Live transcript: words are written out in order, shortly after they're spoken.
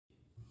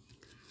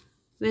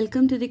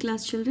Welcome to the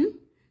class, children.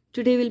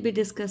 Today we'll be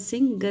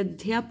discussing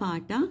Gadhya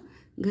Pata.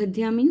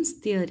 Gadhya means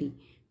theory.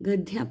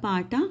 Gadhya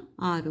Pata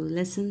 6,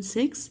 lesson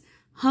 6.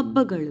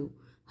 Habbagalu.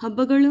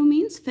 Habbagalu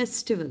means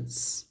festivals.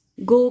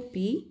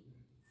 Gopi,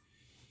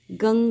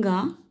 Ganga,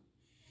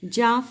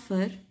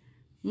 Jafar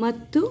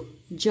ಮತ್ತು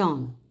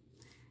John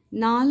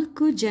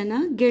 4 ಜನ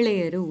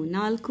ಗೆಳೆಯರು.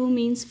 4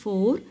 means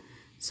 4.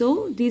 So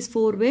these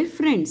 4 were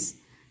friends.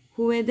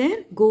 Who were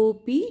there?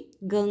 Gopi,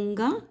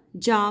 Ganga,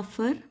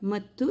 Jafar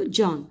ಮತ್ತು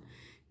John.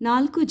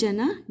 4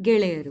 ಜನ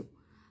ಗೆಳೆಯರು.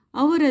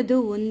 ಅವರದು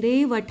ಒಂದೇ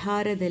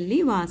ವಠಾರದಲ್ಲಿ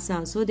ವಾಸ.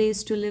 So they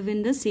use to live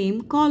in the same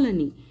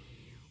colony.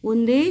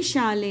 ಒಂದೇ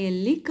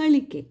ಶಾಲೆಯಲ್ಲಿ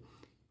ಕಲಿಕೆ.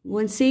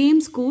 One same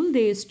school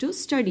they used to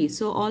study.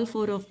 So all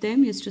 4 of them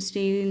used to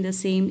stay in the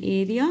same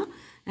area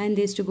and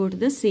they used to go to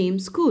the same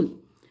school.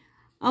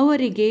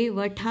 ಅವರಿಗೆ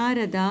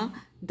ವಠಾರದ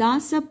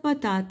ದಾಸಪ್ಪ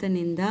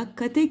ತಾತನಿಂದ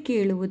ಕತೆ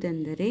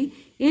ಕೇಳುವುದೆಂದರೆ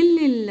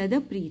ಎಲ್ಲಿಲ್ಲದ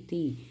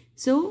ಪ್ರೀತಿ.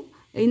 So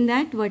in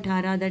that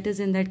Vathara, that is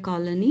in that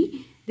colony,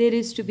 there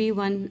used to be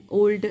one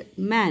old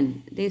man.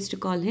 They used to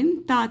call him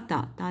Tata.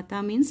 Tata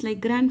means like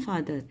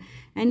grandfather.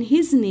 And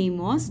his name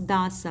was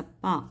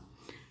Dasappa.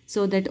 So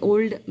that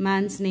old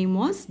man's name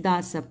was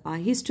Dasappa.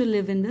 He used to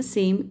live in the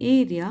same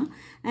area.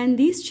 And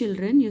these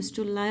children used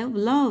to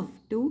love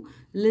to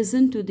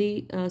listen to the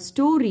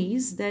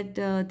stories that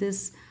this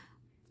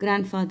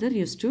grandfather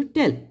used to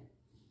tell.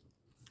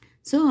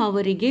 So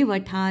avarige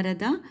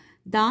ವಠಾರದ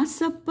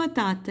Dasappa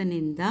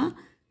ತಾತನಿಂದ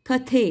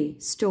ಕಥೆ,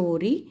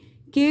 story,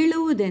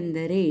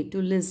 ಕೇಳುವುದೆಂದರೆ to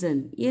listen,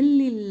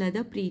 ಎಲ್ಲಿಲ್ಲದ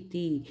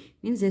ಪ್ರೀತಿ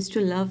means S to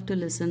love to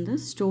listen the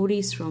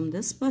stories from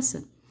this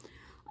person.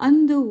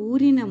 ಅಂದು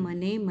ಊರಿನ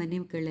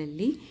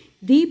ಮನೆಗಳಲ್ಲಿ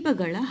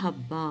ದೀಪಗಳ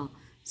ಹಬ್ಬ.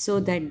 So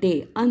that day,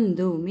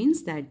 ಅಂದು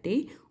means that day,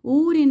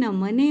 ಊರಿನ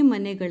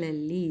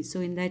ಮನೆಗಳಲ್ಲಿ, so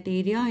in that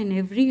area, in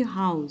every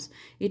house,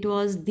 it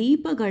was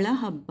ದೀಪಗಳ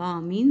ಹಬ್ಬ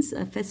means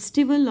a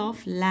festival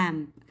of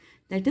lamp,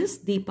 that is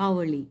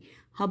Deepavali.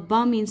 ಹಬ್ಬ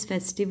means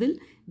festival,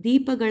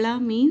 Deepagala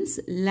means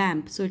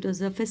lamp, so it was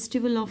a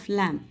festival of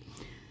lamp.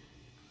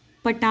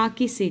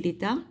 Pataki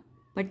Sidita.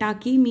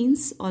 Pataki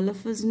means, all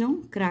of us know,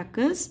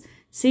 crackers.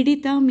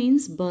 Sidita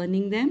means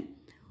burning them.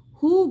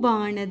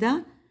 Hoobanada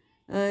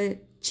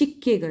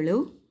chikkegalu.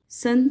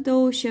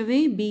 Santoshave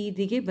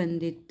ಬೀದಿಗೆ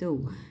ಬಂದಿತ್ತು.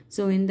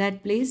 So in that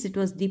place it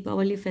was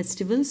Deepavali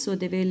festival, so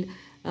they will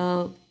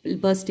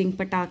bursting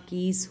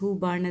patakis,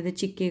 hoobanada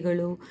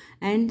chikkegalu,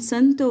 and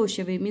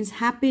Santoshave means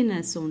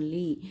happiness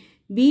only.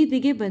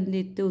 ಬೀದಿಗೆ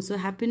ಬಂದಿತ್ತು. So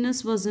happiness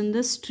was in the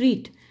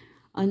street.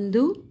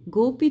 ಅಂದು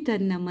ಗೋಪಿ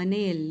ತನ್ನ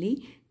ಮನೆಯಲ್ಲಿ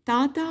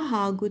ತಾತ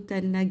ಹಾಗೂ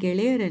ತನ್ನ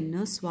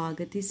ಗೆಳೆಯರನ್ನು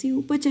ಸ್ವಾಗತಿಸಿ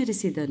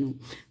ಉಪಚರಿಸಿದನು.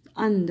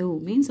 ಅಂದು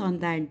means on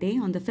that day,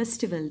 on the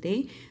festival day,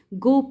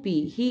 Gopi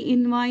he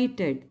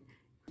invited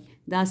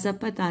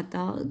Dasappa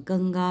Tata,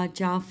 Ganga,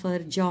 Jafar,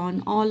 John,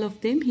 all of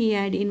them he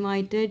had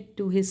invited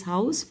to his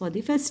house for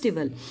the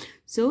festival.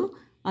 So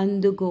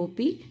ಅಂದು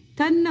ಗೋಪಿ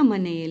ತನ್ನ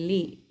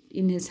ಮನೆಯಲ್ಲಿ,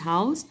 in his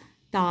house,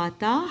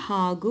 ತಾತ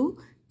ಹಾಗೂ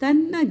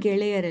ತನ್ನ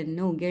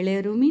ಗೆಳೆಯರನ್ನು,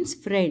 ಗೆಳೆಯರು means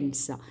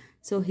friends,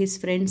 so his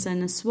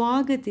ಫ್ರೆಂಡ್ಸನ್ನು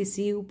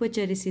ಸ್ವಾಗತಿಸಿ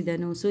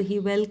ಉಪಚರಿಸಿದನು. So he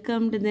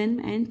welcomed them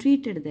and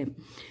treated them.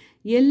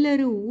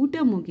 ಎಲ್ಲರೂ ಊಟ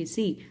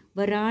ಮುಗಿಸಿ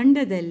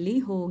ವರಾಂಡದಲ್ಲಿ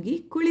ಹೋಗಿ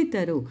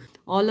ಕುಳಿತರು.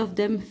 All of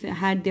them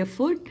had their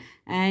food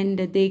and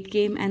they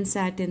came and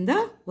sat in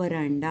the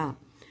veranda.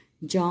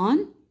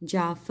 John,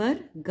 Jafar,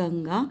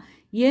 Ganga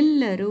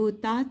ಎಲ್ಲರೂ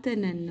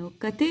ತಾತನನ್ನು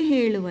ಕತೆ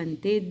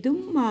ಹೇಳುವಂತೆ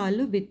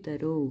ದುಂಬಾಲು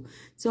ಬಿತ್ತರು.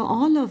 So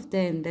all of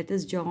them, that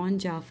is John,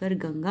 Jafar,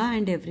 Ganga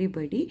and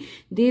everybody,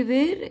 they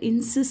were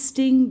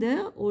insisting the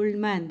old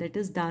man, that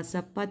is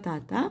Dasappa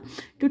Tata,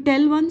 to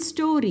tell one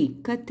story.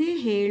 ಕತೆ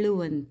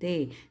ಹೇಳುವಂತೆ,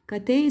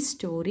 ಕತೆ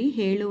story,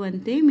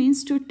 ಹೇಳುವಂತೆ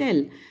means to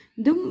tell.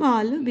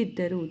 ದುಂಬಾಲು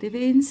ಬಿದ್ದರು. They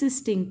were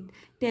insisting,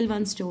 tell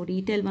one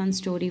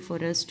story for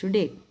us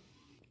today.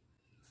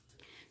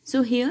 So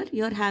here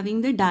you are having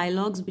the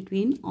dialogues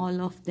between all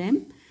of them.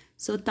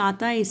 So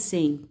Tata is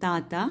saying,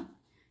 Tata,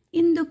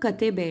 indu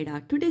kate beda,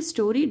 today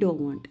story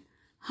don't want.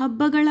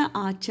 ಹಬ್ಬಗಳ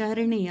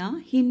ಆಚರಣೆಯ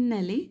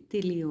ಹಿನ್ನೆಲೆ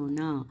ತಿಳಿಯೋಣ.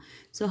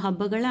 So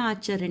ಹಬ್ಬಗಳ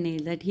ಆಚರಣೆ,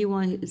 that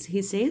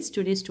he says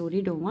today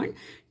story don't want.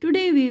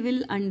 Today we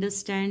will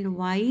understand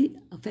why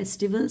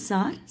festivals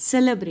are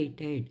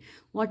celebrated.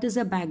 What is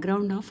the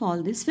background of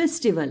all this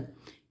festival?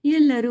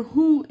 ಎಲ್ಲರೂ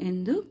ಹೂ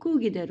ಎಂದು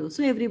ಕೂಗಿದರು.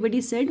 So everybody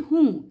shed ಹೂ,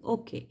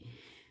 okay.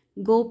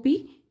 Gopi,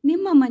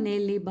 ನಿಮ್ಮ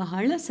ಮನೆಯಲ್ಲಿ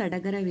ಬಹಳ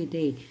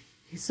ಸಡಗರವಿದೆ.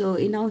 So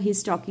now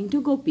he's talking to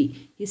Gopi.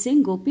 He's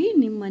saying, Gopi,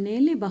 ನಿಮ್ಮ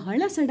ಮನೆಯಲ್ಲಿ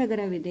ಬಹಳ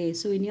ಸಡಗರವಿದೆ.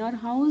 So in your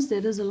house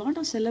there is a lot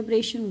of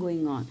celebration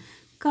going on.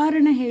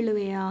 ಕಾರಣ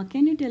ಹೇಳುವೆಯಾ?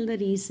 Can you tell the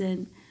reason?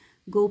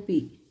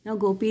 Gopi. Now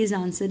Gopi is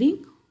answering,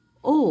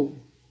 oh,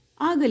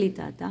 ಆಗಲಿ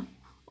ತಾತ.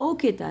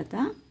 Okay ತಾತ,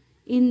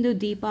 ಇಂದು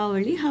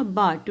ದೀಪಾವಳಿ ಹಬ್ಬ.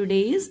 Today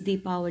is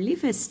Deepavali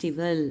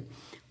festival.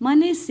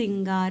 ಮನೆ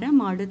ಸಿಂಗಾರ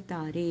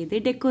ಮಾಡುತ್ತಾರೆ. They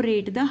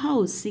decorate the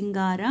house.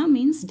 ಸಿಂಗಾರ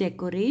means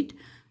decorate.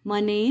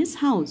 ಮನೆ is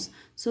house.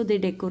 So they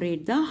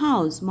decorate the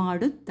house.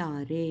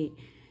 ಮಾಡುತ್ತಾರೆ.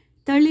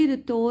 ತಳಿರು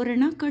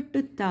ತೋರಣ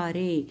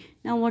ಕಟ್ಟುತ್ತಾರೆ.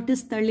 Now what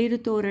is ತಳಿರು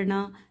ತೋರಣ?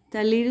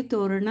 ತಳಿರು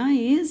ತೋರಣ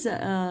is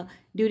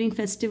during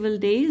festival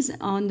days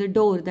on the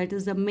door, that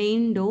is the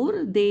main door,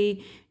 they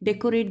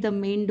decorate the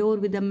main door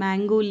with the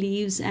mango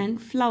leaves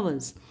and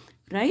flowers.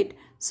 right?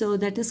 So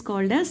that is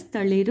called as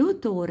Taliru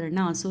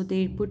Torana. So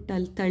they put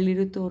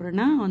Taliru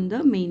Torana on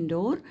the main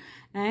door.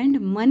 And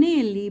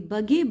ಮನೆಯಲ್ಲಿ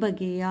ಬಗೆ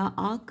ಬಗೆಯ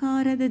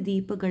ಆಕಾರದ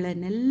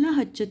ದೀಪಗಳನ್ನೆಲ್ಲ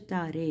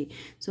ಹಚ್ಚುತ್ತಾರೆ.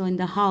 So in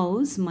the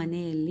house,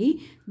 ಮನೆಯಲ್ಲಿ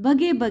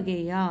ಬಗೆ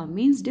ಬಗೆಯ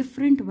means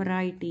different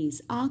varieties,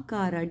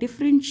 ಆಕಾರ,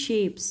 different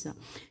shapes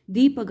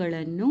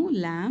ದೀಪಗಳನ್ನು,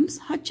 lamps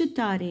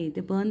ಹಚ್ಚುತ್ತಾರೆ.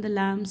 They burn the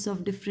lamps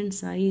of different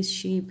size,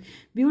 shape,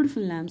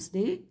 beautiful lamps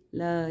they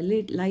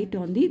light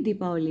on the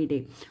Deepavali day.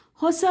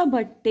 ಹೊಸ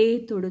ಬಟ್ಟೆ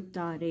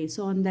ತೊಡುತ್ತಾರೆ.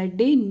 So on that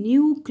day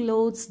new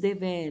clothes they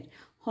were.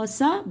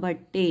 ಹೊಸ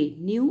ಬಟ್ಟೆ,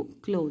 new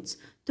clothes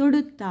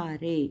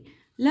ತೊಡುತ್ತಾರೆ.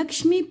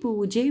 Lakshmi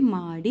ಪೂಜೆ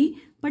ಮಾಡಿ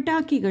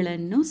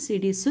ಪಟಾಕಿಗಳನ್ನು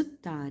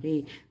ಸಿಡಿಸುತ್ತಾರೆ.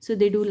 So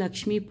they do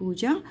Lakshmi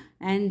Pooja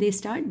and they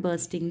start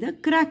bursting the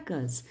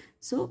crackers.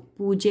 So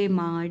ಪೂಜೆ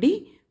ಮಾಡಿ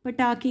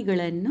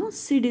ಪಟಾಕಿಗಳನ್ನು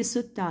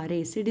ಸಿಡಿಸುತ್ತಾರೆ.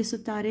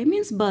 ಸಿಡಿಸುತ್ತಾರೆ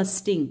ಮೀನ್ಸ್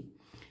ಬರ್ಸ್ಟಿಂಗ್.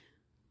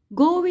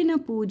 ಗೋವಿನ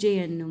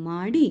ಪೂಜೆಯನ್ನು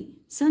ಮಾಡಿ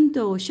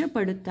ಸಂತೋಷ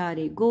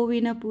ಪಡುತ್ತಾರೆ.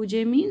 ಗೋವಿನ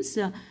ಪೂಜೆ ಮೀನ್ಸ್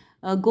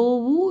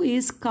ಗೋವು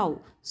is cow.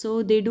 So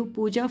they do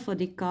Pooja for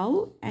the cow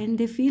and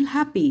they feel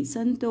happy.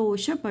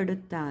 ಸಂತೋಷ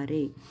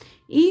ಪಡುತ್ತಾರೆ.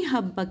 ಈ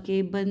ಹಬ್ಬಕ್ಕೆ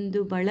ಬಂದು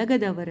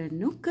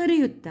ಬಳಗದವರನ್ನು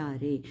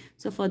ಕರೆಯುತ್ತಾರೆ.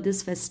 So for this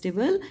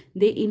festival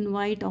they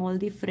invite all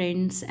the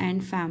friends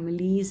and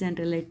families and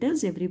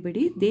relatives,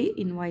 everybody they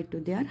invite to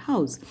their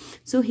house.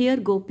 So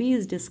here Gopi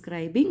is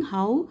describing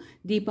how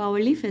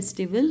Deepavali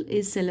festival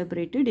is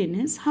celebrated in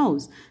his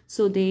house.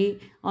 So they,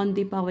 on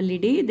Deepavali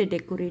day, they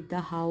decorate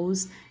the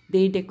house,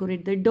 they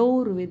decorate the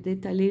door with the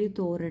Taliru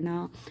Torana,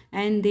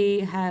 and they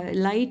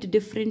light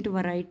different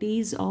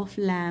varieties of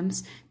lamps.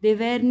 They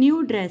wear new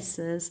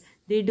dresses,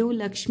 they do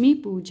Lakshmi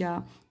Puja,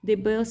 they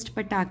burst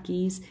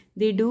patakis,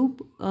 they do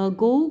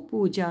Go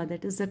Puja,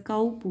 that is the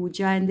cow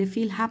puja, and they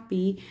feel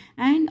happy.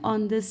 And on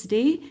this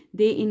day,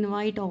 they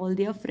invite all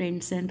their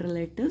friends and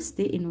relatives,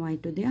 they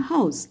invite to their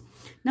house.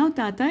 Now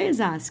Tata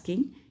is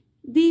asking,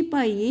 ದೀಪ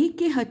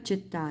ಏಕೆ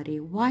ಹಚ್ಚುತ್ತಾರೆ?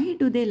 Why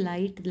do they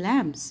light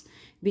lamps?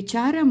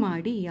 ವಿಚಾರ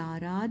ಮಾಡಿ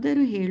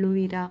ಯಾರಾದರೂ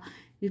ಹೇಳುವಿರಾ?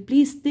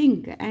 Please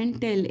think and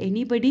tell.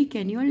 Anybody,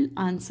 can you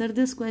answer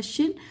this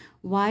question?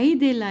 Why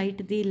they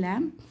light the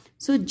lamp?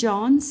 So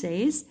John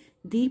says,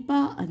 ದೀಪ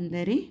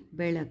ಅಂದರೆ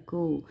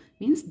ಬೆಳಕು.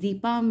 Means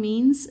ದೀಪ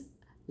means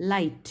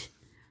light.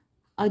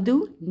 ಅದು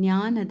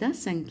ಜ್ಞಾನದ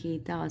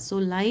ಸಂಕೇತ. So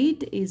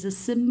light is a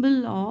symbol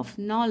of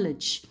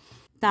knowledge.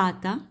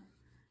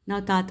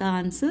 ತಾತ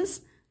ಆನ್ಸರ್ಸ್,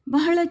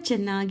 ಬಹಳ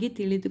ಚೆನ್ನಾಗಿ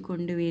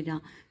ತಿಳಿದುಕೊಂಡುವಿರಾ.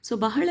 ಸೊ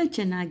ಬಹಳ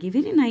ಚೆನ್ನಾಗಿ,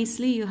 very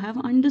nicely you have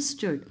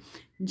understood.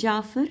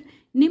 Jafar,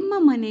 ನಿಮ್ಮ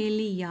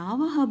ಮನೆಯಲ್ಲಿ ಯಾವ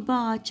ಹಬ್ಬ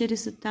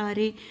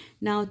ಆಚರಿಸುತ್ತಾರೆ?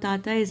 ನಾವು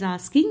ತಾತ is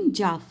asking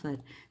Jafar.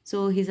 So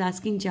he's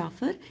asking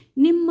Jafar,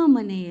 ನಿಮ್ಮ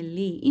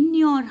ಮನೆಯಲ್ಲಿ, ಇನ್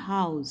ಯೋರ್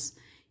ಹೌಸ್,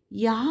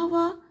 ಯಾವ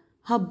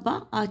ಹಬ್ಬ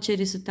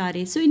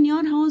ಆಚರಿಸುತ್ತಾರೆ? So in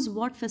your house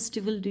what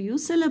festival do you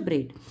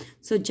celebrate?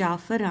 So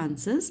Jafar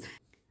answers,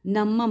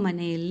 ನಮ್ಮ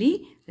ಮನೆಯಲ್ಲಿ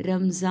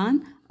ರಂಜಾನ್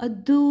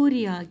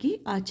ಅದ್ದೂರಿಯಾಗಿ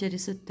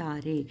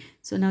ಆಚರಿಸುತ್ತಾರೆ.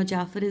 ಸೊ ನಾವು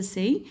Jafar is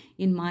saying,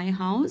 in my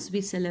house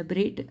V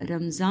celebrate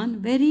Ramzan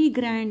very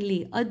ಗ್ರ್ಯಾಂಡ್ಲಿ.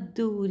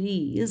 ಅದ್ದೂರಿ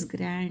ಇಸ್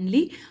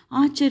ಗ್ರ್ಯಾಂಡ್ಲಿ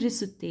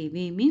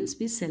ಆಚರಿಸುತ್ತೇವೆ means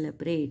we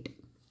celebrate.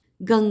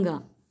 Ganga,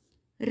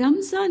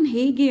 Ramzan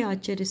ಹೇಗೆ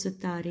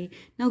ಆಚರಿಸುತ್ತಾರೆ?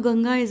 ನಾವು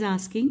ಗಂಗಾ ಇಸ್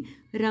ಆಸ್ಕಿಂಗ್,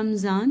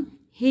 ರಂಜಾನ್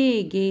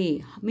ಹೇಗೆ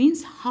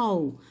ಮೀನ್ಸ್ ಹೌ,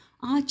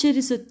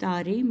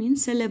 ಆಚರಿಸುತ್ತಾರೆ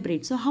means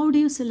celebrate. So how do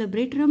you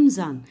celebrate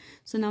Ramzan?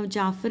 So ನಾವು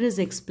Jafar is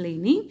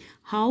explaining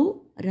how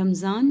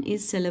Ramzan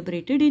is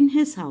celebrated in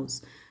his house.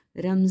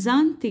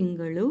 Ramzan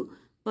ತಿಂಗಳು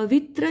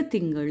ಪವಿತ್ರ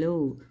ತಿಂಗಳು.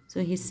 So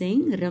he's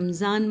saying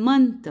Ramzan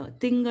month.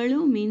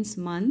 ತಿಂಗಳು ಮೀನ್ಸ್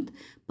ಮಂತ್,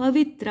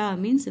 ಪವಿತ್ರ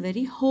ಮೀನ್ಸ್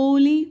ವೆರಿ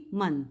ಹೋಲಿ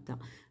month.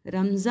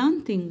 Ramzan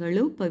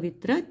ತಿಂಗಳು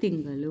ಪವಿತ್ರ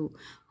ತಿಂಗಳು.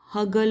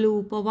 ಹಗಲು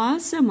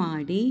ಉಪವಾಸ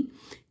ಮಾಡಿ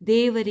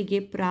ದೇವರಿಗೆ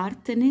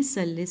ಪ್ರಾರ್ಥನೆ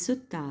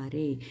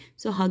ಸಲ್ಲಿಸುತ್ತಾರೆ.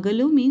 ಸೊ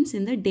ಹಗಲು means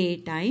in the day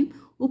time,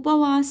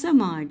 ಉಪವಾಸ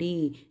ಮಾಡಿ,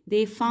 they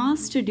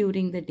fast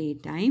during the day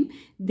time,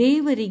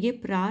 ದೇವರಿಗೆ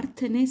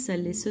ಪ್ರಾರ್ಥನೆ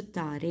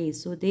ಸಲ್ಲಿಸುತ್ತಾರೆ.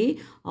 So they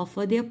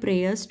offer there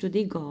prayers to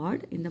the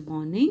god in the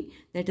morning,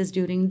 that is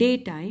during day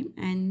time,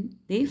 and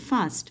they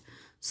fast.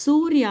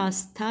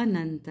 ಸೂರ್ಯಾಸ್ತ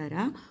ನಂತರ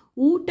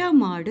ಊಟ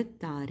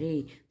ಮಾಡುತ್ತಾರೆ.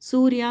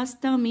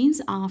 ಸೂರ್ಯಾಸ್ತ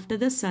ಮೀನ್ಸ್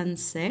ಆಫ್ಟರ್ ದ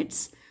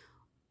ಸನ್ಸೆಟ್ಸ್,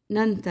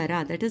 ನಂತರ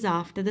ದಟ್ ಈಸ್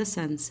ಆಫ್ಟರ್ ದ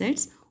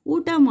ಸನ್ಸೆಟ್ಸ್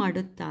ಊಟ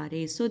ಮಾಡುತ್ತಾರೆ.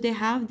 So they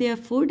have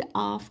their food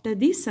after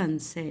the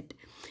sunset.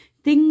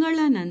 ತಿಂಗಳ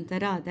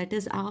ನಂತರ that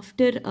is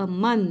after a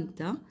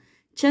month,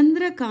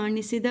 ಚಂದ್ರ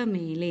ಕಾಣಿಸಿದ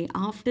ಮೇಲೆ,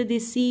 after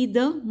the C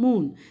the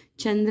Moon.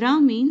 Chandra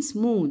means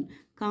Moon.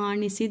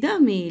 ಕಾಣಿಸಿದ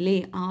ಮೇಲೆ,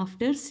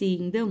 after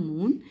seeing the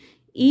Moon.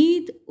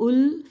 Eid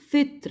ul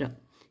Fitr,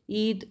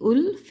 Eid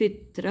ul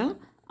Fitr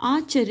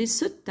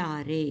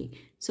ಆಚರಿಸುತ್ತಾರೆ.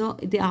 So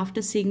they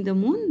after seeing the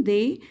Moon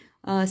they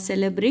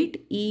celebrate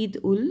Eid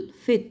ul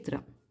Fitr.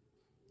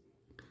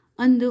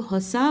 ಅಂದು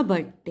ಹೊಸ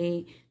ಬಟ್ಟೆ.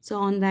 So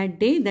on that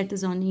day, that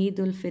is on Eid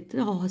ul Fitr,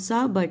 ಹೊಸ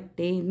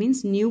ಬಟ್ಟೆ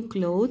means new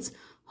clothes,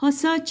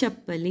 ಹೊಸ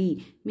ಚಪ್ಪಲಿ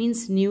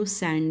means new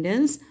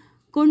sandals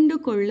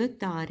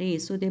ಕೊಂಡುಕೊಳ್ಳುತ್ತಾರೆ.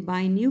 So they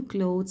by new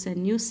clothes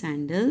and new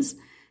sandals.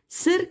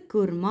 Sir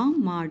Kurma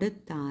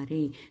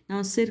ಮಾಡುತ್ತಾರೆ.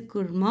 ನಾವು sir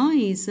Kurma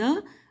is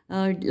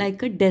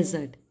like a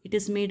dessert. It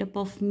is made up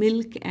of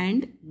milk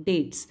and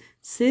dates.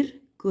 Sir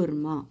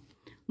Kurma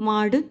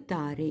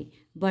ಮಾಡುತ್ತಾರೆ.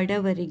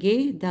 ಬಡವರಿಗೆ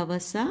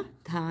ದವಸ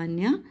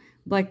ಧಾನ್ಯ,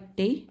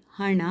 ಬಟ್ಟೆ,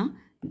 ಹಣ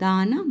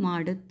ದಾನ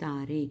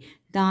ಮಾಡುತ್ತಾರೆ.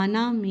 ದಾನ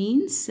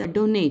means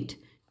donate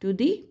to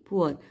the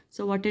poor.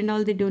 So what and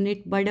all they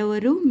donate?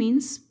 Badavaru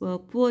means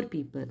poor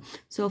people.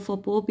 So for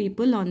poor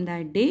people on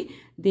that day,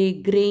 they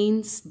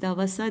grains,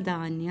 davasa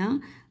dhanya,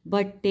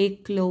 batte,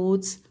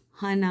 clothes,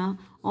 hana,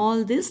 all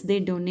this they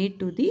donate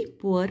to the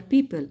poor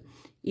people.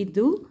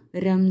 Idu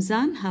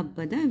Ramzan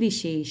Habbada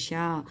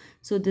Vishesha.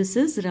 So this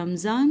is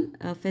Ramzan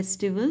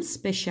festival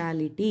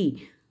speciality.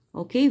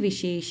 Okay,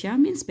 Vishesha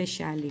means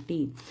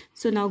speciality.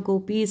 So now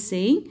Gopi is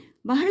saying,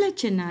 Bahala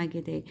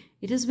chennagide.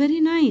 It is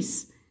very nice.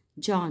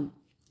 John,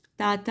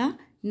 ತಾತ,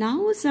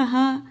 ನಾವು ಸಹ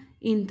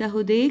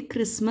ಇಂತಹುದೇ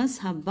Christmas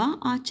ಹಬ್ಬ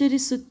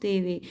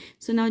ಆಚರಿಸುತ್ತೇವೆ.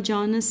 So ನಾವು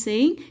John is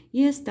saying,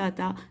 S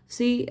ತಾತ,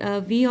 C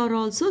we are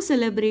also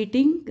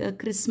celebrating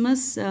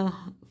Christmas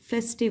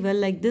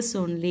festival like this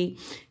only.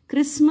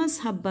 Christmas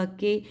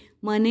ಹಬ್ಬಕ್ಕೆ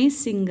ಮನೆ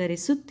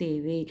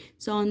ಸಿಂಗರಿಸುತ್ತೇವೆ.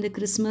 So on the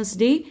Christmas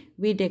day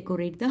we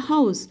decorate the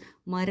house.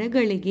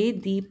 ಮರಗಳಿಗೆ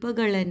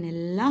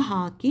ದೀಪಗಳನ್ನೆಲ್ಲ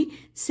ಹಾಕಿ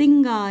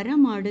ಸಿಂಗಾರ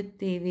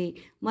ಮಾಡುತ್ತೇವೆ.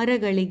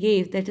 ಮರಗಳಿಗೆ,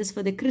 that is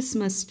for the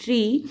Christmas tree,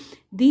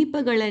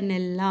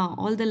 ದೀಪಗಳನ್ನೆಲ್ಲ,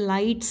 all the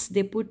lights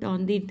they put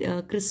on the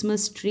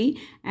Christmas tree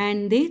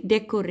and they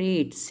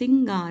decorate.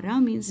 ಸಿಂಗಾರ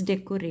means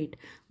decorate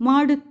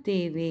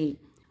ಮಾಡುತ್ತೇವೆ.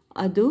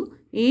 ಅದು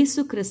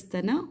ಏಸು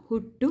ಕ್ರಿಸ್ತನ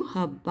ಹುಟ್ಟು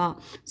ಹಬ್ಬ.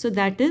 ಸೊ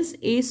ದ್ಯಾಟ್ ಈಸ್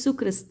ಏಸು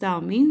ಕ್ರಿಸ್ತ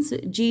ಮೀನ್ಸ್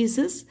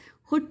ಜೀಸಸ್.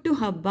 ಹುಟ್ಟು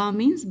ಹಬ್ಬ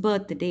means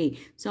birthday.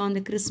 So on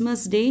the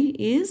Christmas day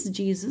is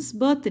Jesus'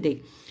 birthday.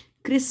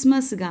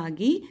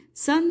 ಕ್ರಿಸ್ಮಸ್ಗಾಗಿ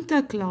Santa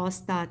class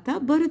ತಾತ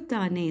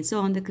ಬರುತ್ತಾನೆ. So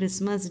on the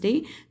Christmas day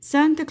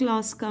Santa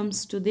class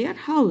comes to their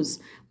house.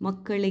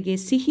 ಮಕ್ಕಳಿಗೆ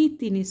ಸಿಹಿ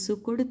ತಿನಿಸು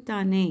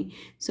ಕೊಡುತ್ತಾನೆ.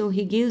 So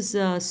he gives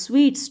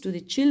sweets to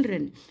the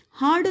children.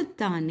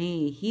 ಹಾಡುತ್ತಾನೆ,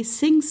 he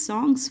sings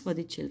songs for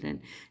the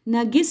children.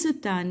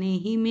 ನಗಿಸುತ್ತಾನೆ,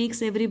 he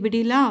makes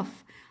everybody laugh.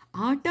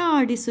 ಆಟ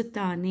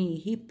ಆಡಿಸುತ್ತಾನೆ,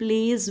 ಹಿ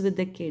place with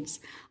the kids.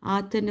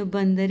 ಆತನು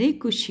ಬಂದರೆ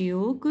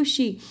ಖುಷಿಯೋ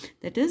ಖುಷಿ.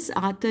 That is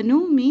ಆತನು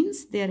means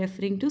they are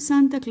referring to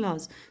Santa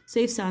class. So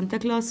if Santa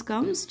class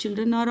comes,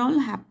 children are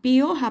all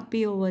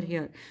happy over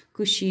here.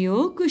 ಖುಷಿಯೋ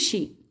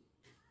ಖುಷಿ.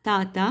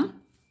 ತಾತ,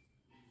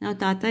 ನಾವು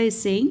ತಾತ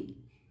is saying,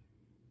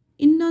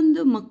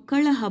 ಇನ್ನೊಂದು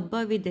ಮಕ್ಕಳ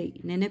ಹಬ್ಬವಿದೆ,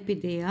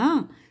 ನೆನಪಿದೆಯಾ?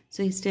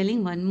 So is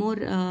telling one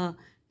more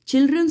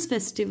children's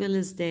festival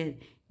is there.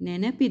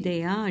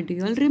 ನೆನಪಿದೆಯಾ? Do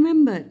you all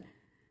remember?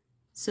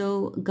 So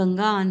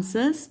Ganga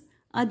answers,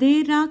 Ade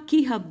Rakhi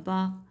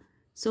Habba.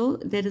 So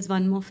there is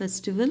one more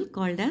festival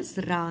called as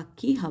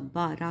Rakhi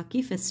Habba,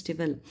 Rakhi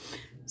festival.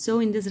 So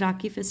in this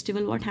Rakhi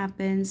festival what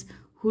happens?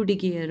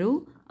 Hudigiyaru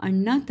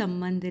Anna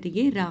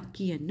Tammandirige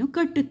Rakhiyannu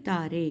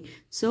kattuttare.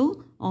 So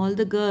all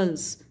the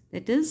girls,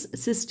 that is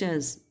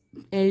sisters,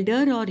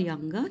 elder or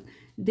younger,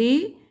 they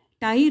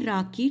tie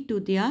Rakhi to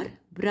their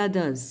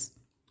brothers.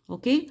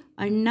 Okay,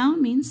 Anna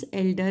means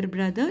elder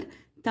brother,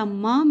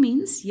 Tamma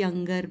means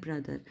younger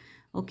brother.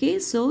 Okay,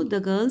 so the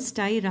girls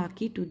tie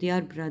Rakhi to their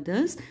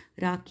brothers.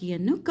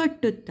 Rakhiyannu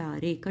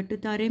kattuttare.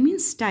 Kattuttare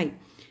means tie.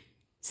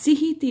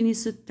 Sihi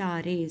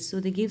tinisuttare. So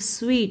they give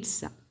sweets.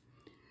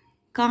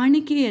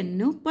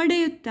 Kanikeyannu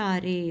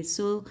padayuttare.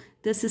 So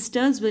the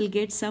sisters will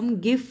get some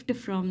gift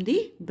from the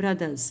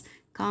brothers.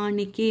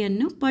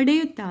 Kanikeyannu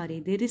padayuttare.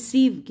 They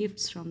receive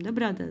gifts from the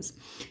brothers.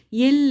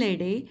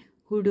 Yellede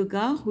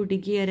huduga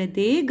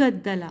hudigiyarade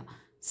gaddala.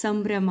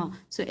 Sambrama.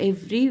 So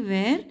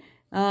everywhere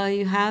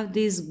you have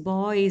these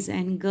boys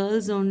and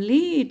girls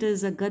only. It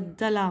is a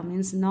gaddala,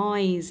 means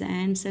noise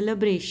and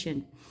celebration.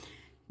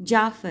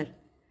 Jafar.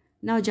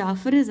 Now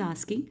Jafar is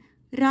asking,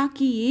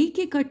 Rakhi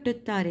eke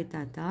kattuttare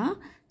tata?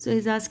 So he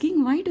is asking,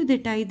 why do they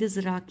tie this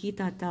Rakhi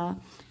tata?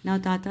 Now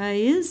tata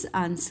is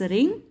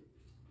answering,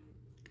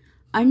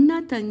 Anna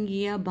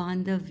tangiya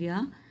bandhavya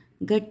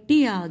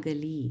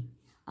ಗಟ್ಟಿಯಾಗಲಿ,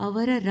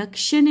 ಅವರ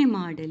ರಕ್ಷಣೆ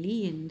ಮಾಡಲಿ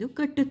ಎಂದು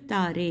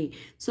ಕಟ್ಟುತ್ತಾರೆ.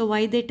 So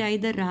why they tie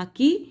the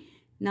rakhi?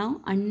 Now,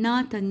 Anna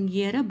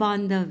Tangiyara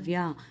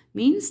Bandhavya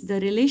means the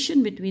relation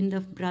between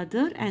the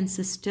brother and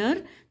sister,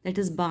 that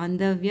is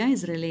Bandhavya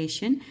is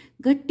relation,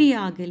 Gatti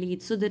Agali.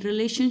 So, the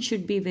relation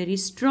should be very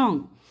strong.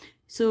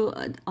 So,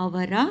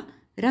 Avara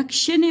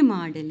Rakshane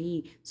Madali.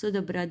 So,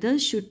 the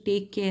brothers should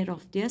take care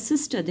of their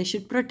sister. They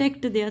should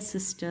protect their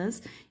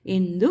sisters.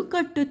 Endu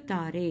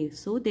Kattuttare.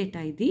 So, they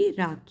tie the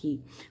Rakhi.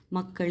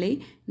 Makkale,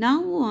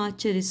 ನಾವು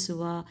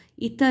ಆಚರಿಸುವ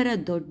ಇತರ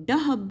ದೊಡ್ಡ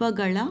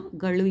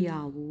ಹಬ್ಬಗಳು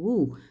ಯಾವುವು?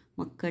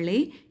 ಮಕ್ಕಳೇ,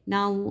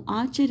 ನಾವು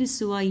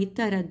ಆಚರಿಸುವ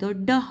ಇತರ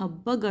ದೊಡ್ಡ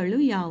ಹಬ್ಬಗಳು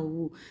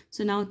ಯಾವುವು?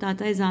 ಸೊ ನಾವು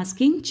ತಾತ ಇಸ್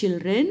ಆಸ್ಕಿಂಗ್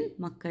ಚಿಲ್ಡ್ರನ್,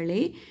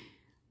 ಮಕ್ಕಳೇ,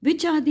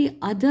 which are the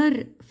other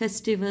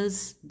festivals,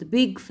 the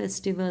big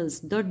festivals.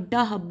 ದೊಡ್ಡ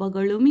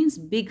ಹಬ್ಬಗಳು ಮೀನ್ಸ್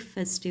ಬಿಗ್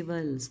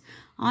ಫೆಸ್ಟಿವಲ್ಸ್.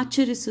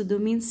 ಆಚರಿಸುವುದು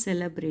ಮೀನ್ಸ್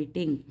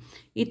ಸೆಲೆಬ್ರೇಟಿಂಗ್.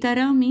 ಇತರ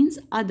means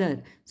other.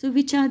 So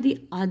which are the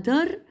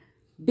other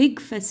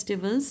big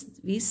festivals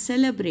V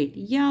celebrate?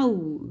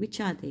 ಯಾವುವು? Which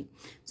are they?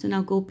 ಸೊ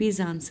ನಾವು Gopi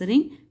is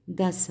answering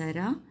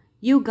Dasara,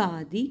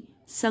 Ugadi,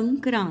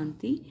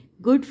 Sankranti,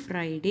 good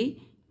Friday,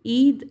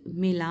 Eid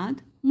Milad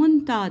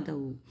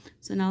ಮುಂತಾದವು.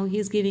 So now he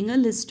is giving a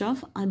list of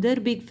other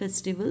big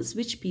festivals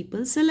which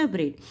people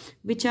celebrate.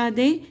 Which are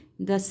they?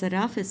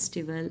 Dasara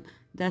festival,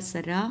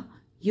 Dasara,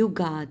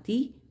 Yugadi,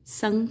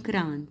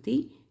 Sankranti,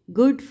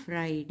 good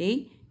Friday,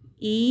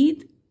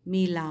 Eid,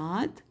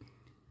 Milad,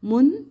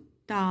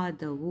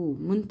 ಮುಂತಾದವು.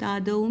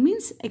 ಮುಂತಾದವು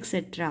means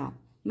etcetera,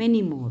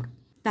 many more.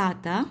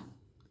 ತಾತ,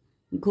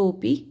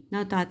 ಗೋಪಿ.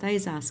 ನಾವು ತಾತ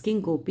is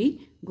asking Gopi.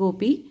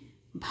 Gopi,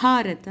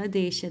 Bharat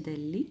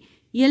ದೇಶದಲ್ಲಿ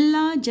ಎಲ್ಲ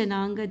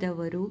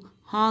ಜನಾಂಗದವರು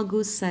ಹಾಗೂ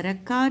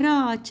ಸರಕಾರ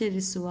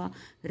ಆಚರಿಸುವ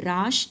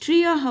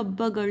ರಾಷ್ಟ್ರೀಯ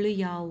ಹಬ್ಬಗಳು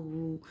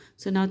ಯಾವುವು?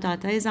 ಸೊ ನಾವು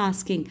ತಾತ ಇಸ್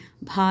ಆಸ್ಕಿಂಗ್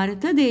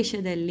ಭಾರತ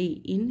ದೇಶದಲ್ಲಿ,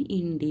 ಇನ್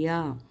ಇಂಡಿಯಾ,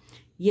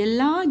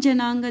 ಎಲ್ಲ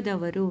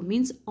ಜನಾಂಗದವರು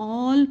ಮೀನ್ಸ್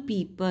ಆಲ್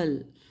ಪೀಪಲ್,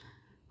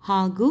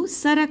 ಹಾಗೂ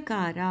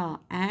ಸರಕಾರ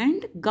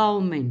ಆ್ಯಂಡ್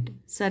ಗೌರ್ಮೆಂಟ್,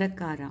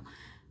 ಸರಕಾರ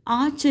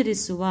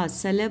ಆಚರಿಸುವ,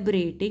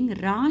 ಸೆಲೆಬ್ರೇಟಿಂಗ್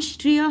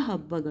ರಾಷ್ಟ್ರೀಯ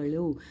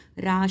ಹಬ್ಬಗಳು.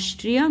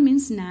 ರಾಷ್ಟ್ರೀಯ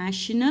ಮೀನ್ಸ್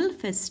ನ್ಯಾಷನಲ್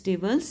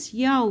ಫೆಸ್ಟಿವಲ್ಸ್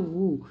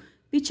ಯಾವುವು?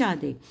 Which are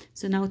they?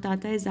 So now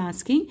Tata is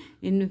asking,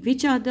 in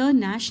which are the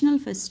national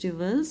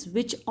festivals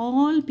which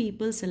all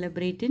people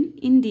celebrate in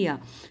India,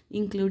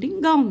 including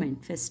government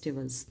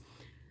festivals.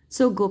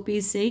 So Gopi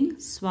is saying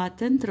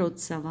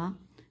Swatantrotsava,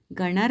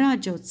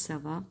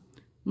 Ganarajotsava,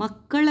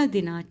 Makkala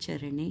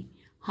Dinacharane,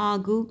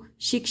 ಹಾಗೂ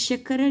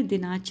ಶಿಕ್ಷಕರ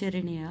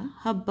ದಿನಾಚರಣೆಯ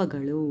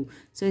ಹಬ್ಬಗಳು.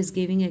 So is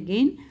giving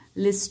again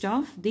list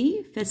of the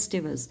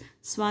festivals.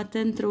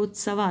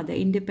 Swatantrotsava, the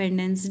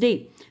Independence Day.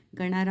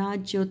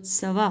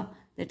 Ganarajotsava,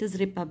 that is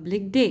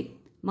Republic Day.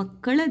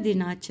 ಮಕ್ಕಳ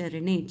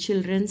ದಿನಾಚರಣೆ,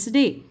 children's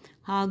day,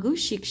 ಹಾಗೂ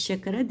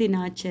ಶಿಕ್ಷಕರ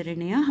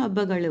ದಿನಾಚರಣೆಯ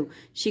ಹಬ್ಬಗಳು.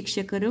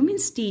 ಶಿಕ್ಷಕರು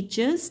ಮೀನ್ಸ್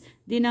ಟೀಚರ್ಸ್,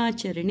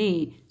 ದಿನಾಚರಣೆ,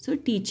 so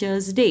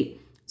teachers day.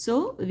 So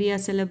we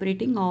are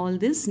celebrating all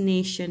this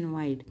nation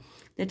wide,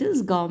 that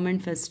is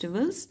government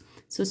festivals.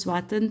 So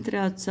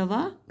ಸ್ವಾತಂತ್ರ್ಯೋತ್ಸವ,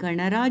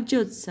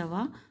 ಗಣರಾಜ್ಯೋತ್ಸವ,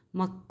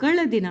 ಮಕ್ಕಳ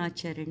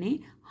ದಿನಾಚರಣೆ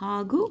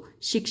ಹಾಗೂ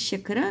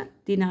ಶಿಕ್ಷಕರ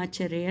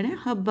ದಿನಾಚರಣೆಯ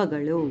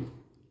ಹಬ್ಬಗಳು.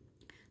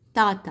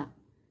 ತಾತ,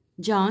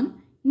 ಜಾನ್,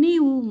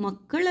 ನೀವು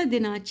ಮಕ್ಕಳ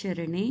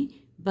ದಿನಾಚರಣೆ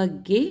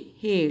ಬಗ್ಗೆ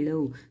ಹೇಳು.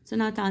 ಸೊ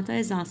ನಾವು ತಾತ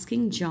is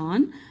asking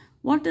John,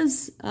 what is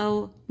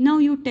now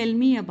you tell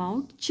me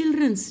about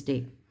children's day.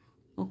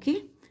 Okay,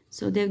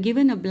 so they have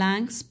given a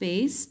blank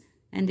space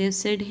and they have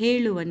said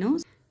ಹೇಳುವನು.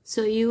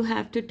 So you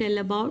have to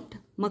tell about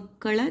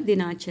ಮಕ್ಕಳ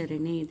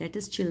ದಿನಾಚರಣೆ, that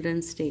is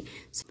children's day.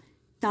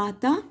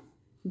 ತಾತ,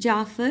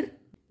 ಜಾಫರ್,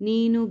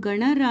 ನೀನು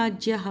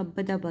ಗಣರಾಜ್ಯ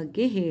ಹಬ್ಬದ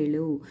ಬಗ್ಗೆ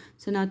ಹೇಳು.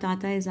 So ನಾವು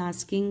ತಾತ is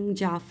asking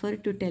Jafar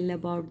to tell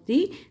about the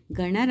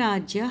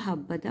ಗಣರಾಜ್ಯ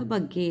ಹಬ್ಬದ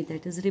ಬಗ್ಗೆ,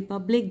 that is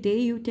republic day.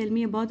 You tell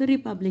me about the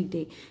republic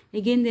day.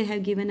 Again they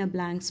have given a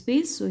blank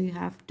space, so you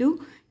have to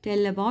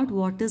tell about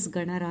what is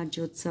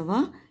ಗಣರಾಜ್ಯೋತ್ಸವ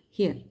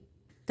here.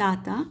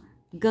 ತಾತ,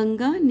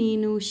 ಗಂಗಾ,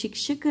 ನೀನು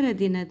ಶಿಕ್ಷಕರ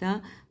ದಿನದ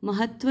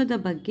ಮಹತ್ವದ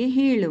ಬಗ್ಗೆ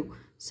ಹೇಳು.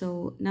 ಸೊ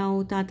ನಾವು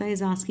ತಾತ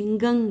ಇಸ್ ಆಸ್ಕಿಂಗ್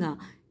ಗಂಗಾ,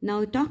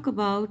 ನಾವು talk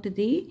about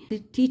the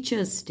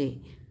teachers day,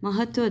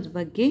 ಮಹತ್ವದ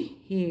ಬಗ್ಗೆ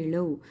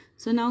ಹೇಳು.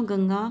 ಸೊ ನಾವು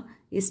Ganga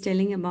is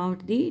telling about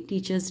the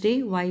Teachers Day,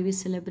 why we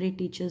celebrate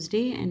Teachers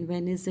Day and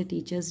when is the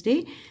Teachers Day,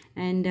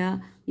 and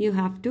you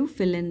have to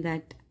fill in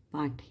that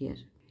part here.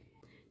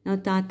 Now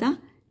Tata,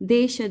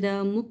 ದೇಶದ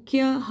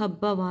ಮುಖ್ಯ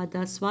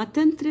ಹಬ್ಬವಾದ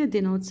ಸ್ವಾತಂತ್ರ್ಯ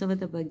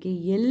ದಿನೋತ್ಸವದ ಬಗ್ಗೆ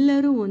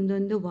ಎಲ್ಲರೂ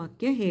ಒಂದೊಂದು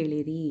ವಾಕ್ಯ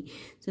ಹೇಳಿರಿ.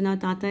 ಸೊ ನಾವು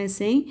ತಾತ ಇಸ್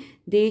ಸೇಯಿಂಗ್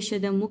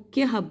ದೇಶದ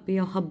ಮುಖ್ಯ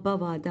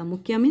ಹಬ್ಬವಾದ,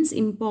 ಮುಖ್ಯ means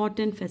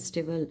important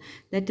festival,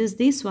 that is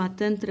the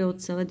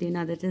ಸ್ವಾತಂತ್ರ್ಯೋತ್ಸವ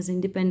ದಿನ, ದಟ್ ಈಸ್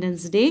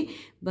ಇಂಡಿಪೆಂಡೆನ್ಸ್ ಡೇ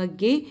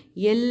ಬಗ್ಗೆ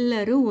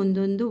ಎಲ್ಲರೂ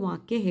ಒಂದೊಂದು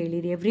ವಾಕ್ಯ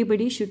ಹೇಳಿರಿ.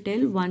 Everybody should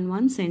tell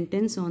one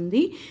sentence on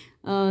the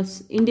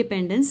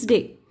independence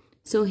day.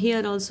 So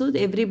here also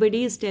everybody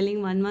is telling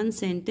one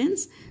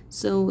sentence.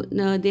 So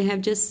they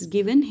have just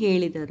given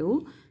ಹೇಳಿದರು.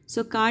 So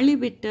ಖಾಲಿ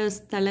ಬಿಟ್ಟ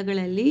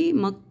ಸ್ಥಳಗಳಲ್ಲಿ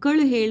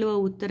ಮಕ್ಕಳು ಹೇಳುವ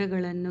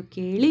ಉತ್ತರಗಳನ್ನು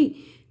ಕೇಳಿ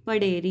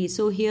ಪಡೆಯಿರಿ.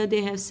 So here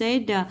they have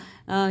said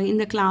in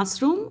the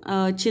classroom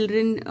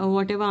children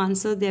whatever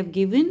answer they have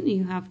given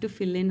you have to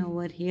fill in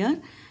over here.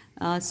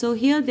 So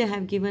here they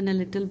have given a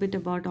little bit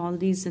about all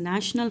these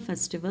national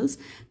festivals.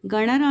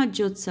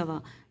 Ganarajyotsava,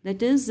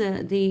 that is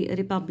the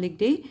Republic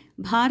Day.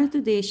 Bharat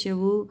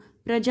ದೇಶವು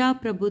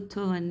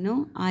ಪ್ರಜಾಪ್ರಭುತ್ವವನ್ನು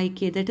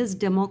ಆಯ್ಕೆ, that is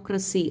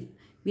democracy,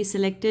 V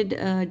selected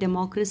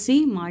democracy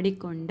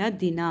ಮಾಡಿಕೊಂಡ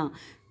ದಿನ.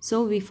 So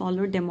we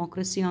follow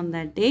democracy on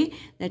that day,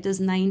 that is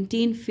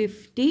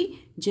 1950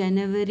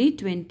 January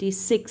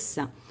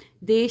 26.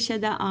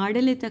 ದೇಶದ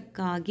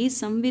ಆಡಳಿತಕ್ಕಾಗಿ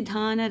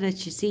ಸಂವಿಧಾನ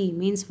ರಚಿಸಿ,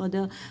 means for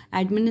the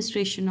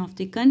administration of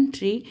the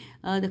country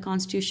the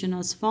constitution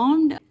was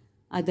formed.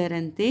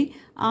 ಅದರಂತೆ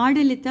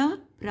ಆಡಳಿತ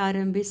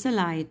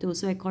ಪ್ರಾರಂಭಿಸಲಾಯಿತು.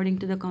 So according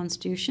to the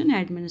constitution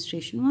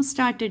administration was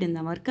started in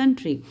our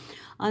country.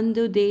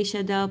 ಅಂದು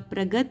ದೇಶದ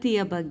ಪ್ರಗತಿಯ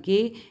ಬಗ್ಗೆ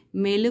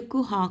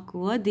ಮೆಲುಕು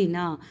ಹಾಕುವ ದಿನ.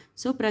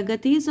 So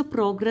Pragathi is a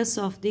progress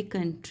of the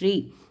country.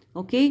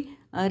 Okay,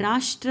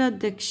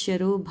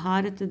 ರಾಷ್ಟ್ರಾಧ್ಯಕ್ಷರು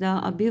ಭಾರತದ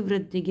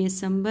ಅಭಿವೃದ್ಧಿಗೆ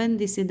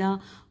ಸಂಬಂಧಿಸಿದ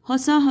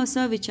ಹೊಸ ಹೊಸ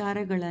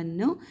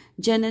ವಿಚಾರಗಳನ್ನು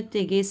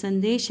ಜನತೆಗೆ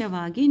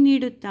ಸಂದೇಶವಾಗಿ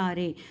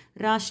ನೀಡುತ್ತಾರೆ.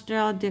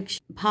 ರಾಷ್ಟ್ರಾಧ್ಯಕ್ಷ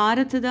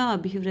ಭಾರತದ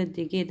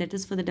ಅಭಿವೃದ್ಧಿಗೆ, that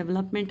is for the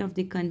development of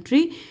the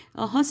country,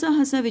 ಹೊಸ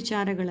ಹೊಸ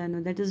ವಿಚಾರಗಳನ್ನು,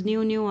 that is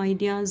new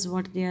ideas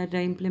what they are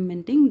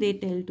implementing, they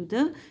tell to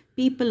the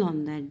people on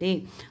that day.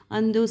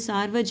 ಅಂದು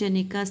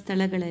ಸಾರ್ವಜನಿಕ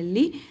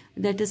ಸ್ಥಳಗಳಲ್ಲಿ,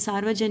 ದಟ್ ಈಸ್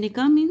ಸಾರ್ವಜನಿಕ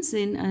means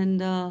in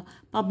the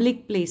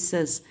public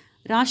places,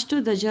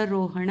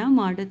 ರಾಷ್ಟ್ರಧ್ವಜಾರೋಹಣ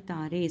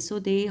ಮಾಡುತ್ತಾರೆ. So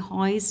they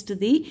ಹಾಯ್ಸ್ಟ್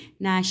the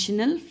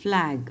national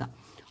flag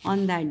on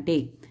that day.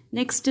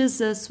 Next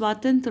is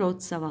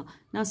Swatantrotsava.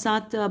 Now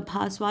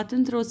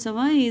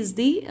Swatantrotsava is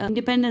the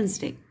Independence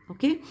Day.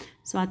 Okay,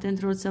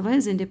 Swatantrotsava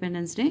is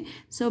Independence Day.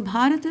 So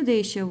Bharata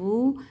Deshavu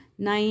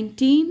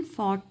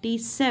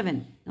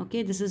 1947.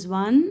 Okay, this is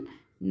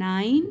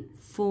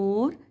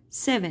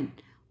 1947.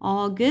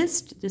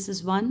 August, this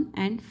is 1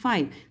 and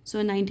 5. So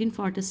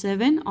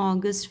 1947,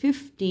 August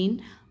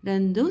 15,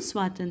 randu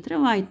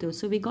Swatantravayitu.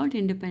 So we got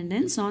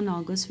independence on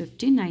August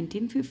 15,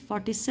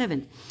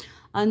 1947.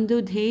 ಅಂದು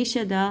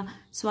ದೇಶದ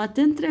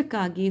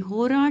ಸ್ವಾತಂತ್ರ್ಯಕ್ಕಾಗಿ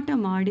ಹೋರಾಟ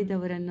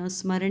ಮಾಡಿದವರನ್ನು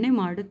ಸ್ಮರಣೆ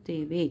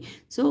ಮಾಡುತ್ತೇವೆ.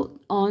 So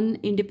on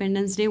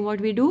independence day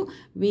what we do,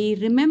 we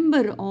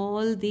remember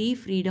all the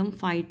freedom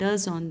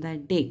fighters on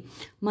that day.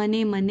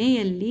 ಮನೆ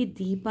ಮನೆಯಲ್ಲಿ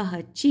ದೀಪ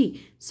ಹಚ್ಚಿ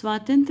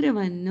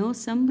ಸ್ವಾತಂತ್ರ್ಯವನ್ನು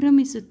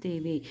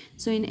ಸಂಭ್ರಮಿಸುತ್ತೇವೆ.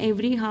 So in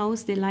every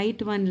house they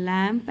light one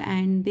lamp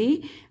and they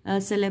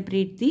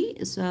celebrate the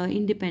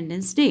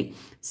independence day.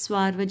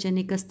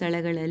 ಸಾರ್ವಜನಿಕ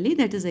ಸ್ಥಳಗಳಲ್ಲಿ,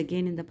 that is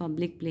again in the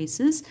public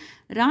places,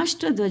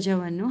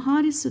 ರಾಷ್ಟ್ರಧ್ವಜವನ್ನು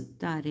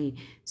ಹಾರಿಸುತ್ತಾರೆ.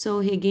 So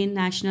again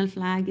national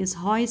flag is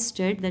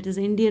hoisted, that is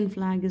Indian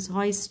flag is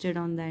hoisted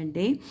on that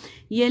day.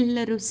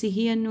 ಎಲ್ಲರೂ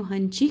ಸಿಹಿಯನ್ನು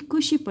ಹಂಚಿ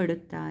ಖುಷಿ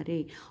ಪಡುತ್ತಾರೆ.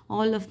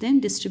 All of them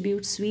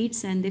distribute sweets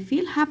and they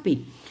feel happy.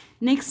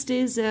 Next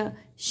is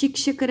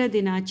ಶಿಕ್ಷಕರ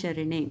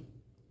ದಿನಾಚರಣೆ.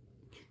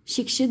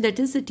 that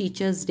is the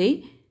teachers day.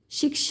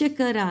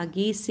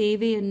 ಶಿಕ್ಷಕರಾಗಿ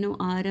ಸೇವೆಯನ್ನು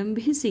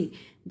ಆರಂಭಿಸಿ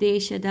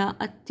ದೇಶದ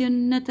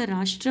ಅತ್ಯುನ್ನತ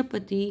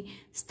ರಾಷ್ಟ್ರಪತಿ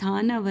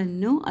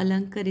ಸ್ಥಾನವನ್ನು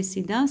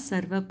ಅಲಂಕರಿಸಿದ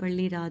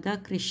ಸರ್ವಪಳ್ಳಿ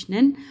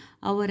ರಾಧಾಕೃಷ್ಣನ್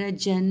ಅವರ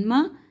ಜನ್ಮ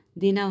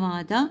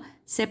ದಿನವಾದ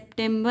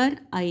ಸೆಪ್ಟೆಂಬರ್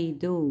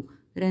 5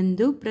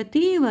 ರಂದು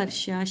ಪ್ರತಿ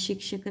ವರ್ಷ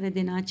ಶಿಕ್ಷಕರ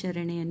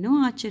ದಿನಾಚರಣೆಯನ್ನು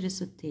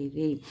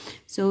ಆಚರಿಸುತ್ತೇವೆ.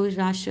 ಸೊ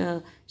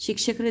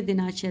ಶಿಕ್ಷಕರ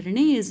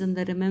ದಿನಾಚರಣೆ is in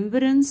the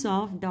remembrance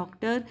of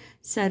Dr.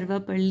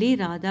 Sarvapalli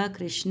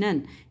Radhakrishnan.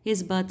 His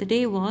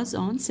birthday was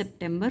on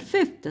September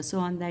 5th. So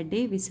on that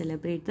day we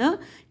celebrate the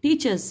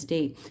Teachers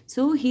Day.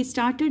 So he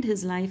started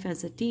his life as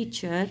a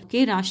teacher.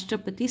 Okay,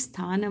 Rashtrapati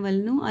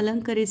ಸ್ಥಾನವನ್ನು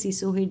ಅಲಂಕರಿಸಿ.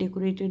 So he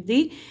decorated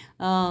the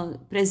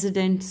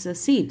president's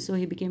seat. So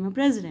he became a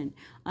president.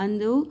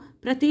 ಅಂದು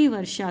ಪ್ರತಿ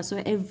ವರ್ಷ, so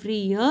every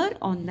year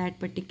on that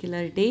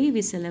particular day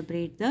we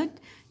celebrate that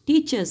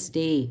Teachers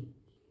Day.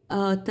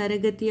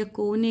 ತರಗತಿಯ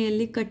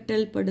ಕೋಣೆಯಲ್ಲಿ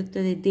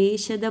ಕಟ್ಟಲ್ಪಡುತ್ತದೆ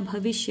ದೇಶದ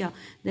ಭವಿಷ್ಯ.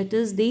 That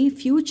is the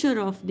future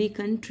of the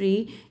country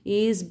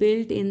is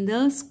built in the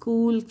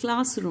school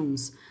class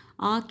rooms.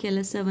 ಆ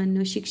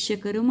ಕೆಲಸವನ್ನು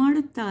ಶಿಕ್ಷಕರು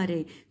ಮಾಡುತ್ತಾರೆ.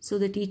 So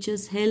the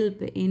teachers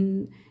help in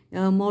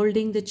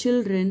moulding the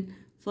children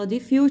for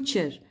the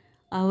future.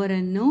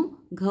 ಅವರನ್ನು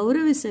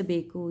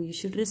ಗೌರವಿಸಬೇಕು. You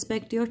should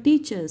respect your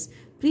teachers.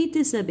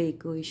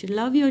 ಪ್ರೀತಿಸಬೇಕು. You should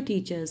love your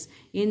teachers.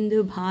 ಇಂದು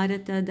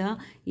ಭಾರತದ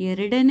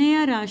 2ನೇ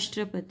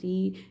ರಾಷ್ಟ್ರಪತಿ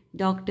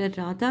ಡಾಕ್ಟರ್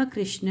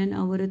ರಾಧಾಕೃಷ್ಣನ್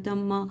ಅವರು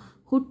ತಮ್ಮ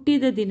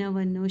ಹುಟ್ಟಿದ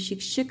ದಿನವನ್ನು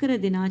ಶಿಕ್ಷಕರ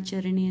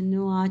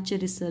ದಿನಾಚರಣೆಯನ್ನು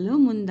ಆಚರಿಸಲು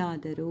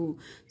ಮುಂದಾದರು.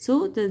 So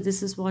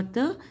this is what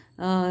the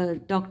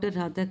doctor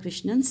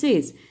Radhakrishnan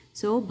says.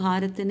 So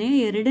ಭಾರತನೇ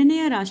 2ನೇ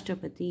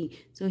ರಾಷ್ಟ್ರಪತಿ.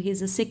 So he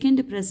is the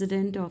second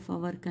president of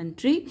our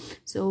country.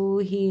 So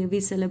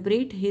we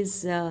celebrate his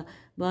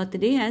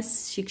birthday as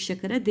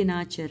ಶಿಕ್ಷಕರ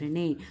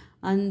ದಿನಾಚರಣೆ.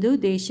 ಅಂದು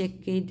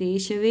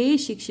ದೇಶವೇ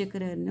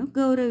ಶಿಕ್ಷಕರನ್ನು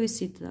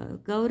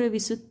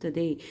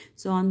ಗೌರವಿಸುತ್ತದೆ.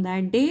 So on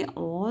that day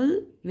all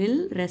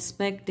will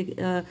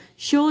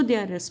show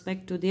there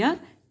respect to their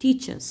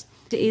teachers.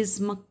 Is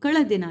ಮಕ್ಕಳ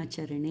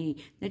ದಿನಾಚರಣೆ,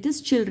 that is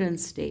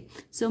children's day.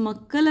 So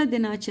ಮಕ್ಕಳ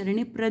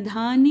ದಿನಾಚರಣೆ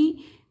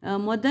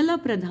ಮೊದಲ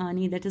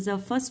ಪ್ರಧಾನಿ, that is a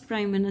first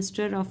prime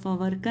minister of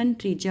our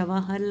country,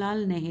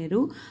 Jawaharlal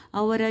Nehru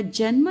ಅವರ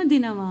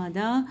ಜನ್ಮದಿನವಾದ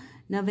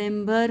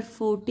ನವೆಂಬರ್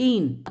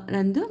 14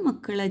 ರಂದು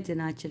ಮಕ್ಕಳ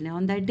ದಿನಾಚರಣೆ.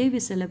 On that day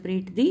we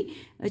celebrate the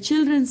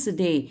children's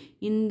day.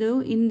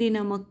 ಇಂದಿನ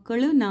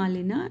ಮಕ್ಕಳು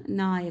ನಾಳಿನ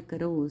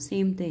ನಾಯಕರು.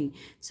 Same thing.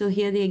 So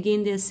here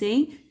again they are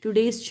saying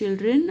today's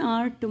children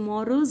are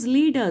tomorrow's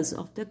leaders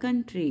of the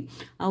country.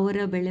 ಅವರ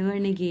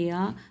ಬೆಳವಣಿಗೆಯ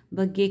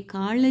ಬಗ್ಗೆ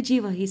ಕಾಳಜಿ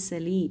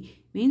ವಹಿಸಲಿ.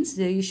 Means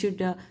you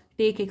should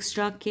take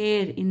extra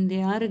care in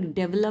their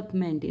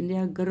development, in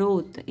their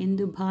growth.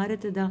 ಇಂದು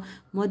ಭಾರತದ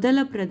ಮೊದಲ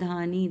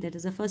ಪ್ರಧಾನಿ, that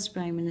is the first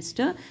prime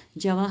minister,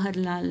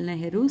 Jawaharlal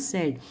Nehru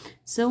said.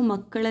 So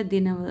ಮಕ್ಕಳ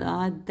ದಿನ,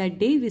 that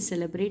day we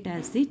celebrate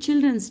as the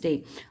children's day.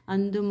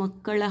 ಅಂದು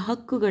ಮಕ್ಕಳ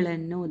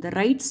ಹಕ್ಕುಗಳನ್ನು, the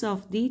rights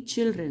of the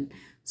children,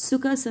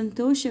 ಸುಖ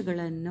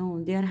ಸಂತೋಷಗಳನ್ನು,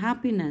 their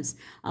happiness,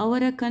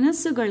 ಅವರ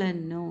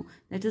ಕನಸುಗಳನ್ನು,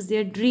 that is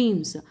their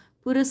dreams,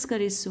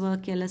 ಪುರಸ್ಕರಿಸುವ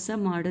ಕೆಲಸ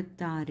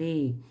ಮಾಡುತ್ತಾರೆ.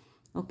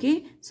 Okay,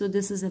 so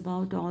this is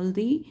about all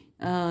the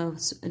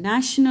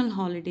national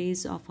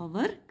holidays of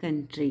our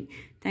country.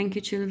 Thank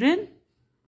you, children.